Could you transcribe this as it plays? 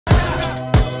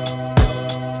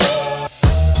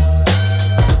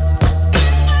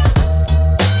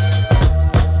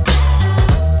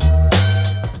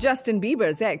Justin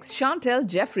Bieber's ex, Chantel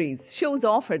Jeffries, shows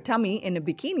off her tummy in a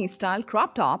bikini-style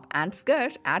crop top and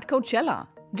skirt at Coachella.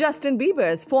 Justin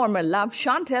Bieber's former love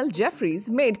Chantel Jeffries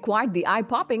made quite the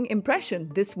eye-popping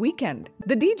impression this weekend.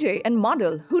 The DJ and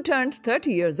model, who turned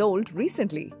 30 years old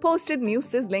recently, posted new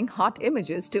sizzling hot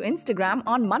images to Instagram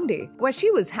on Monday, where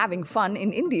she was having fun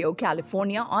in Indio,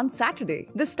 California on Saturday.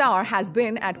 The star has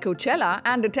been at Coachella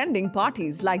and attending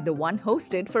parties like the one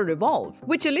hosted for Revolve,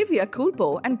 which Olivia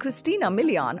Culpo and Christina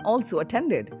Milian also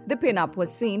attended. The pinup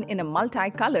was seen in a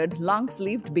multicolored,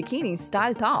 long-sleeved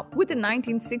bikini-style top with a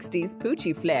 1960s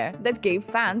Poochie flare that gave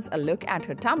fans a look at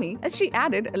her tummy as she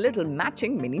added a little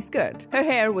matching miniskirt. Her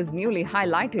hair was newly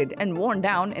highlighted and worn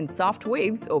down in soft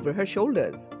waves over her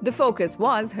shoulders. The focus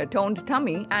was her toned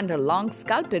tummy and her long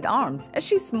sculpted arms as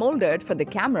she smoldered for the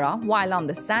camera while on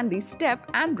the sandy step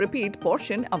and repeat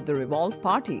portion of the Revolve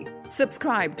party.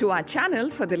 Subscribe to our channel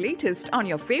for the latest on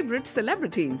your favorite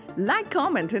celebrities. Like,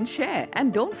 comment and share,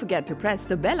 and don't forget to press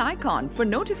the bell icon for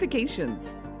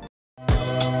notifications.